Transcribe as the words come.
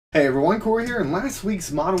Hey everyone, Corey here, and last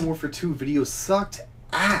week's Modern Warfare 2 video sucked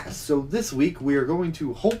ass. So this week we are going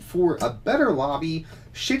to hope for a better lobby,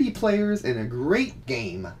 shitty players, and a great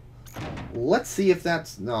game. Let's see if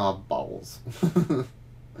that's... Aw, balls.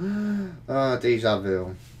 Deja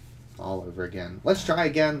vu. All over again. Let's try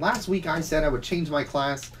again. Last week I said I would change my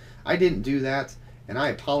class. I didn't do that, and I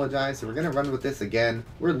apologize. So we're going to run with this again.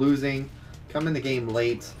 We're losing. Come in the game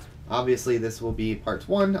late. Obviously this will be part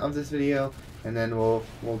 1 of this video. And then we'll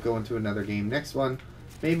go into another game. Next one,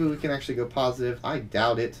 maybe we can actually go positive. I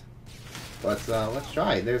doubt it. But let's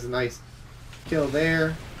try it. There's a nice kill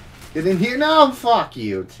there. Get in here. No, fuck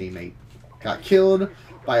you, teammate. Got killed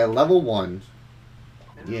by a level 1.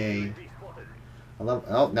 Yay.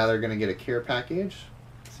 Oh, now they're going to get a care package.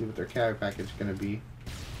 Let's see what their care package is going to be.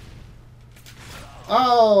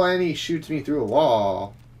 Oh, and he shoots me through a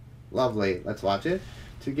wall. Lovely. Let's watch it.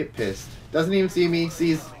 To get pissed. Doesn't even see me.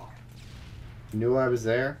 Sees... Knew I was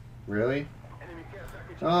there? Really?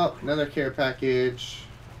 Oh, another care package.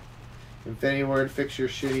 Infinity Ward, fix your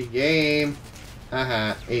shitty game.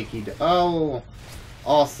 Haha, achy. Oh,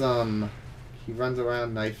 awesome. He runs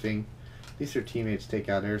around knifing. At least their teammates take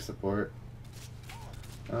out air support.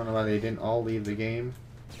 I don't know why they didn't all leave the game.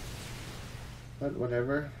 But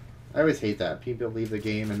whatever. I always hate that. People leave the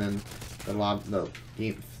game and then the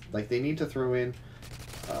game, like, they need to throw in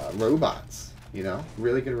robots. You know,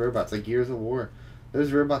 really good robots, like Gears of War.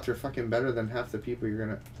 Those robots are fucking better than half the people you're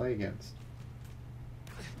gonna play against.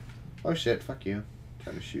 Oh shit, fuck you.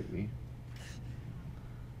 Trying to shoot me.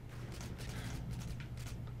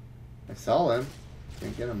 I saw him.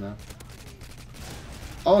 Can't get him though.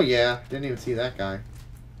 Oh yeah, didn't even see that guy.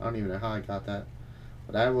 I don't even know how I got that.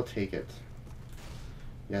 But I will take it.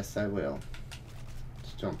 Yes, I will.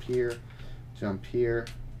 Let's jump here. Jump here.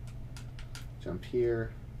 Jump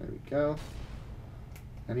here. There we go.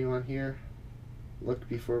 Anyone here? Look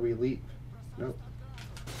before we leap. Nope.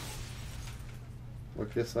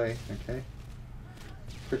 Look this way. Okay.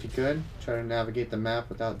 Pretty good. Try to navigate the map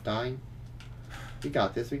without dying. We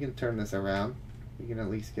got this. We can turn this around. We can at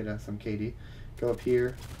least get some KD. Go up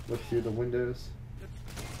here. Look through the windows.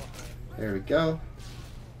 There we go.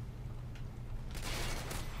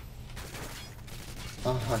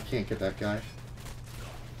 Oh, I can't get that guy.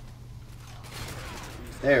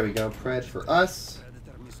 There we go. Pred for us.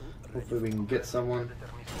 Hopefully we can get someone.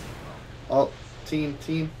 Oh,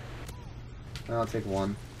 team. I'll take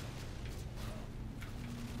one.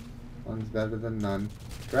 One's better than none.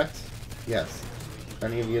 Correct? Yes. For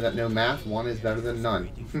any of you that know math, one is better than none.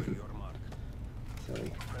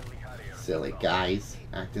 Silly. Silly guys.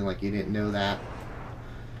 Acting like you didn't know that.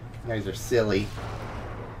 You guys are silly.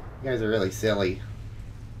 You guys are really silly.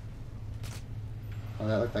 Oh,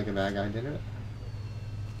 that looked like a bad guy, didn't it?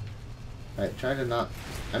 Alright, try to not...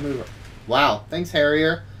 I move... Wow, thanks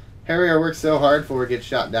Harrier. Harrier worked so hard for it, gets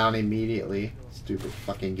shot down immediately. Stupid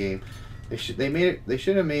fucking game. They should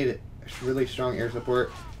have made it really strong air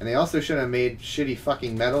support, and they also should have made shitty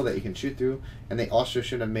fucking metal that you can shoot through, and they also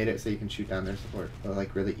should have made it so you can shoot down air support, but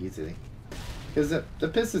like really easily. Because that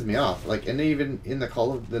pisses me off. Like, and even in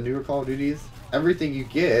the newer Call of Duties, everything you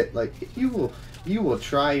get, like, you will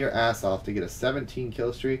try your ass off to get a 17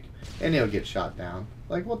 kill streak, and you'll get shot down.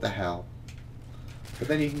 Like, what the hell? But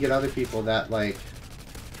then you can get other people that, like,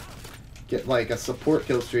 get, like, a support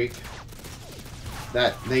kill streak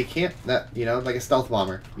that they can't, that, you know, like a stealth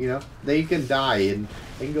bomber, you know? They can die, and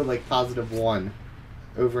they can go, like, +1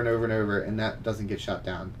 over and over and over, and that doesn't get shot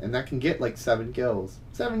down. And that can get, like, 7 kills.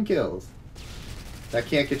 7 kills. That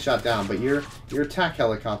can't get shot down, but your attack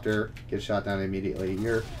helicopter gets shot down immediately.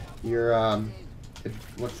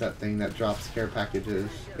 What's that thing that drops care packages?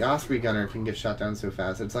 The Osprey gunner can get shot down so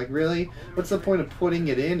fast. It's like, really? What's the point of putting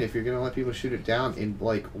it in if you're going to let people shoot it down in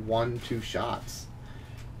like 1-2 shots?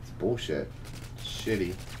 It's bullshit. It's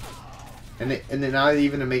shitty. And then not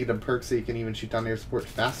even to make it a perk so you can even shoot down air support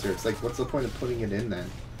faster. It's like, what's the point of putting it in then?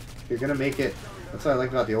 If you're going to make it... That's what I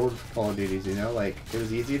liked about the old Call of Duties, you know? Like, it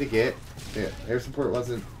was easy to get. Air support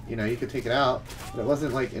wasn't... You know, you could take it out, but it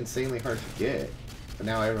wasn't like insanely hard to get. But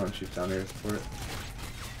now everyone shoots down air support.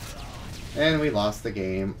 And we lost the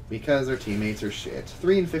game because our teammates are shit.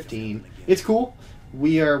 3-15. It's cool.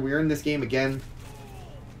 We're in this game again.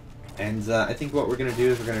 And I think what we're going to do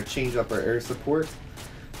is we're going to change up our air support.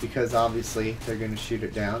 Because obviously they're going to shoot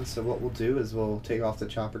it down. So what we'll do is we'll take off the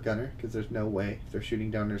chopper gunner. Because there's no way if they're shooting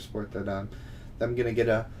down their support that I'm going to get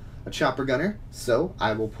a chopper gunner. So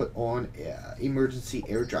I will put on emergency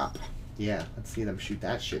airdrop. Yeah, let's see them shoot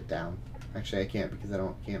that shit down. Actually, I can't because I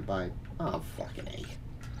can't buy... Oh, fucking A.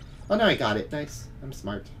 Oh, no, I got it. Nice. I'm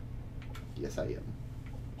smart. Yes, I am.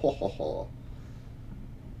 Ho, ho, ho.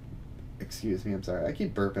 Excuse me, I'm sorry. I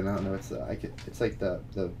keep burping. I don't know. It's like the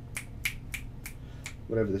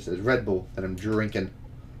whatever this is, Red Bull that I'm drinking.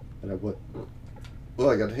 That I would. Oh,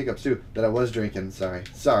 I got the hiccups too. That I was drinking.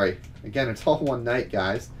 Sorry. Again, it's all one night,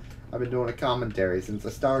 guys. I've been doing a commentary since I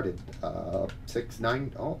started.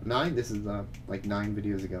 9. This is like 9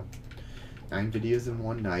 videos ago. 9 videos in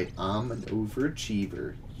one night. I'm an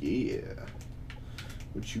overachiever. Yeah.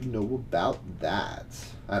 What you know about that?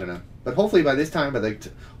 I don't know. But hopefully by this time,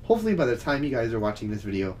 hopefully by the time you guys are watching this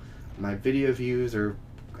video, my video views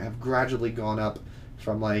have gradually gone up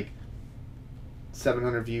from like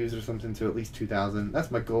 700 views or something to at least 2,000.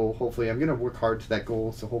 That's my goal. Hopefully, I'm gonna work hard to that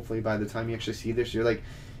goal. So hopefully by the time you actually see this, you're like,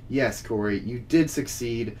 yes, Corey, you did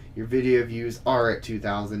succeed. Your video views are at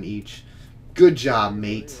 2,000 each. Good job,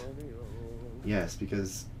 mate. Yes,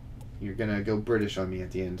 because you're gonna go British on me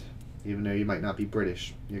at the end. Even though you might not be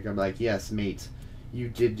British. You're going to be like, yes, mate, you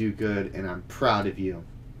did do good, and I'm proud of you.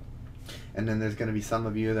 And then there's going to be some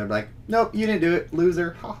of you that are like, nope, you didn't do it,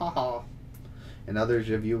 loser, ha ha ha. And others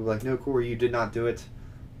of you will be like, no, Corey, you did not do it,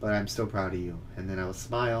 but I'm still proud of you. And then I will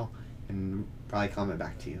smile and probably comment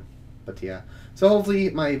back to you. But yeah, so hopefully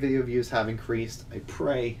my video views have increased. I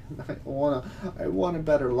pray. I want a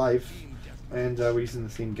better life. And we're using the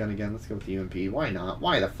same gun again. Let's go with the UMP. Why not?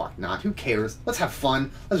 Why the fuck not? Who cares? Let's have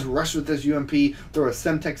fun. Let's rush with this UMP. Throw a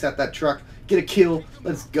Semtex at that truck. Get a kill.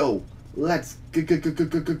 Let's go. Let's go.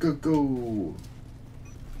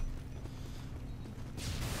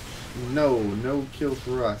 No kill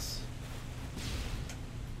for us.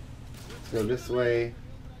 Let's go this way.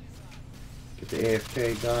 Get the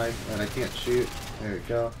AFK guy that I can't shoot. There we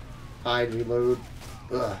go. Hide, reload.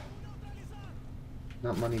 Ugh.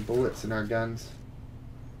 Not many bullets in our guns.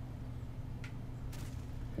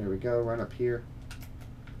 Here we go, run up here.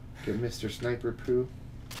 Get Mr. Sniper Poo.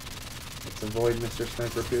 Let's avoid Mr.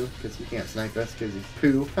 Sniper Poo, because he can't snipe us, because he's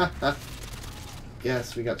poo.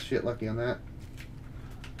 Yes, we got shit lucky on that.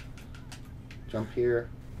 Jump here.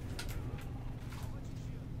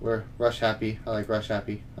 We're rush happy. I like rush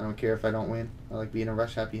happy. I don't care if I don't win. I like being a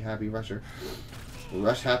rush happy rusher.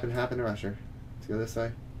 Rush happen rusher. Let's go this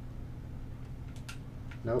way.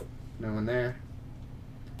 Nope, no one there.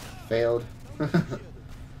 Failed.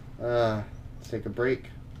 Let's take a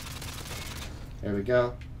break. There we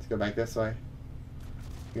go. Let's go back this way.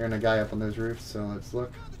 Hearing a guy up on those roofs, so let's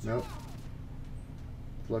look. Nope.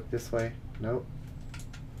 Let's look this way. Nope.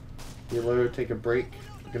 Reload, take a break.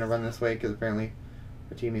 We're gonna run this way because apparently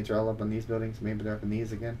our teammates are all up on these buildings. Maybe they're up in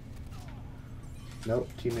these again. Nope,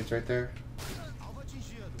 teammates right there.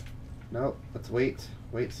 Nope, let's wait.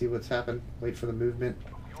 Wait, see what's happened. Wait for the movement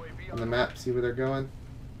on the map, see where they're going.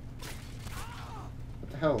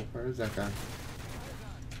 What the hell? Where is that guy?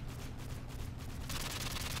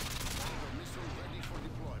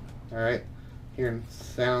 Alright, hearing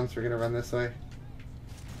sounds, we're gonna run this way.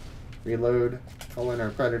 Reload, call in our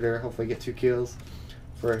predator, hopefully get 2 kills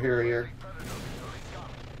for a Harrier.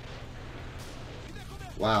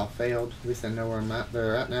 Wow, failed. At least I know where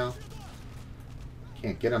they're at now.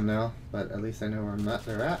 Can't get them now, but at least I know where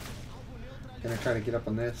they're at. Gonna try to get up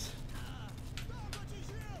on this.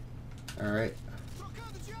 Alright.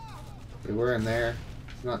 We were in there.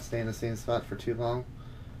 Let's not stay in the same spot for too long,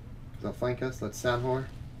 because they'll flank us. Let's sound more.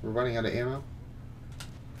 We're running out of ammo.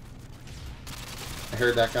 I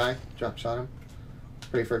heard that guy. Drop shot him.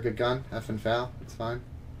 Pray for a good gun. F and foul. It's fine.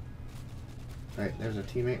 Alright, there's our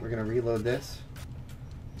teammate. We're gonna reload this.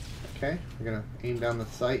 Okay, we're gonna aim down the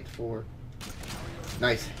sight for...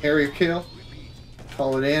 Nice. Harrier kill.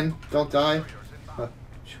 Call it in. Don't die.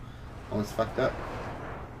 Almost fucked up.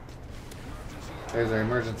 There's our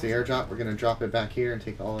emergency airdrop. We're going to drop it back here and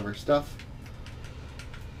take all of our stuff.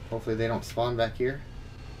 Hopefully they don't spawn back here.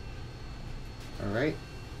 Alright.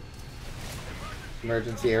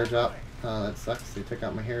 Emergency airdrop. That sucks. They took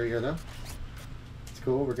out my Harrier though. It's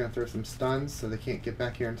cool. We're going to throw some stuns so they can't get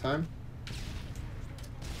back here in time.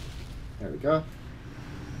 There we go.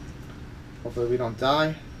 Hopefully we don't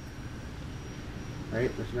die. Right,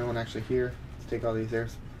 there's no one actually here. Let's take all these air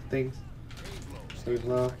things. Save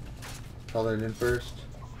low. Call it in first.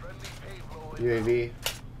 UAV.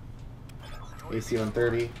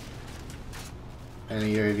 AC-130. And a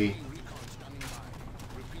UAV.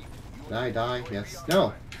 Die. Yes.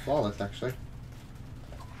 No. Flawless, actually.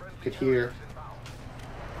 Get here.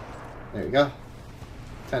 There we go.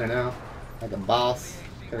 10-0. Like a boss.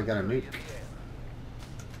 Could've got a nuke.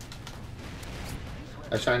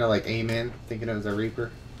 I was trying to like aim in, thinking it was a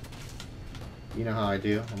Reaper. You know how I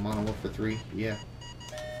do. I'm on a wolf for 3. Yeah.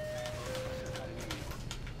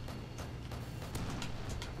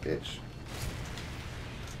 Bitch.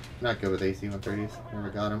 Not good with AC-130s. Never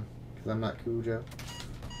got them. Because I'm not Cujo.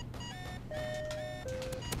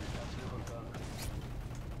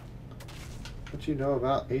 What you know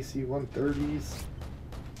about AC-130s?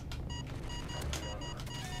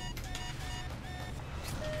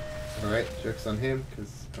 Alright, joke's on him,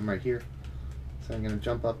 because I'm right here. So I'm going to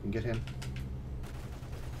jump up and get him.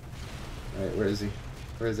 Alright, where is he?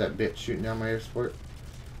 Where is that bitch shooting down my air support?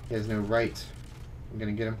 He has no right. I'm going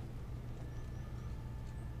to get him.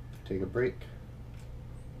 Take a break.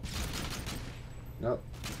 Nope.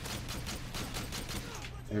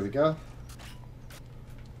 There we go.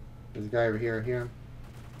 There's a guy over here. I hear him.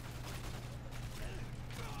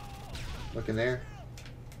 Looking there.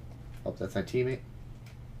 Oh, that's my teammate.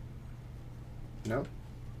 Nope.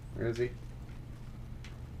 Where is he?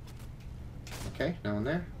 Okay, no one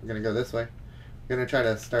there. We're gonna go this way. We're gonna try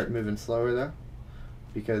to start moving slower though,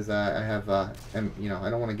 because I have, you know, I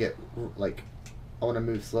don't want to get like, I want to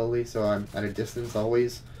move slowly, so I'm at a distance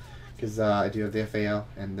always, because I do have the FAL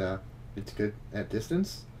and it's good at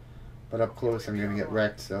distance, but up close I'm gonna get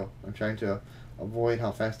wrecked. So I'm trying to avoid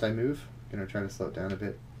how fast I move. I'm gonna try to slow it down a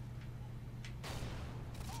bit.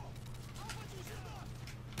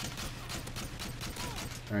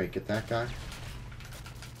 Alright, get that guy.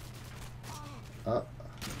 Up.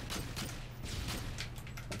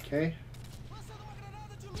 Okay.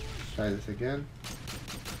 Try this again.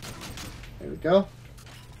 There we go.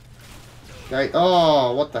 Right.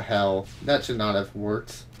 Oh, what the hell? That should not have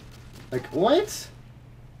worked. Like, what?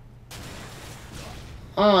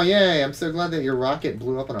 Oh, yay. I'm so glad that your rocket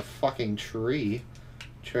blew up on a fucking tree.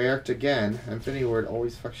 Treyarch again. Infinity Ward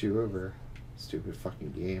always fucks you over. Stupid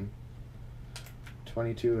fucking game.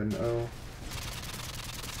 22-0.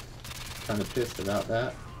 Kind of pissed about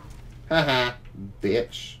that. Haha,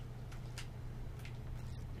 bitch.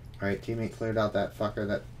 Alright, teammate cleared out that fucker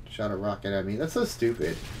that shot a rocket at me. That's so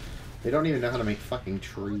stupid. They don't even know how to make fucking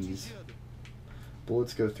trees.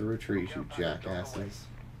 Bullets go through trees, you jackasses.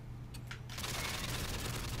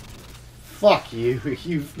 Fuck you.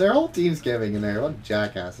 Their whole team's giving in there. What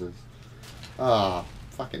jackasses. Ah,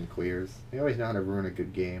 fucking queers. They always know how to ruin a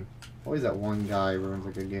good game. Always that one guy ruins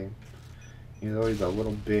a good game. He's always a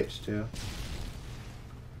little bitch, too.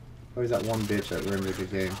 Always that one bitch that ruins a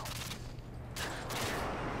good game.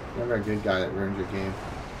 Never a good guy that ruins your game.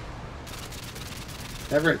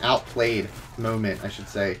 Never an outplayed moment, I should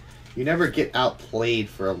say. You never get outplayed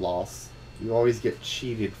for a loss. You always get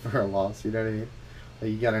cheated for a loss, you know what I mean?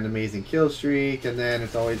 Like you got an amazing kill streak, and then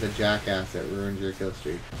it's always a jackass that ruins your kill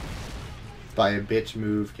streak. By a bitch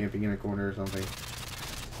move, camping in a corner or something.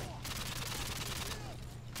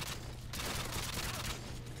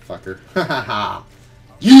 Fucker. Hahaha.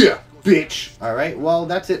 Yeah, bitch! Alright, well,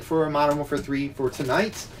 that's it for Modern Warfare 3 for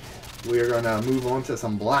tonight. We're going to move on to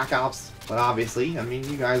some Black Ops. But obviously, I mean,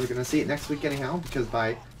 you guys are going to see it next week anyhow, because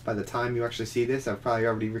by the time you actually see this, I've probably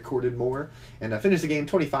already recorded more. And I finished the game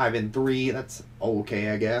 25-3. That's okay,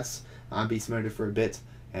 I guess. I'll be smarted for a bit.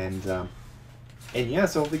 And yeah,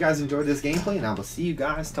 so hope you guys enjoyed this gameplay, and I will see you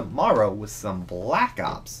guys tomorrow with some Black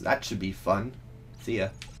Ops. That should be fun. See ya.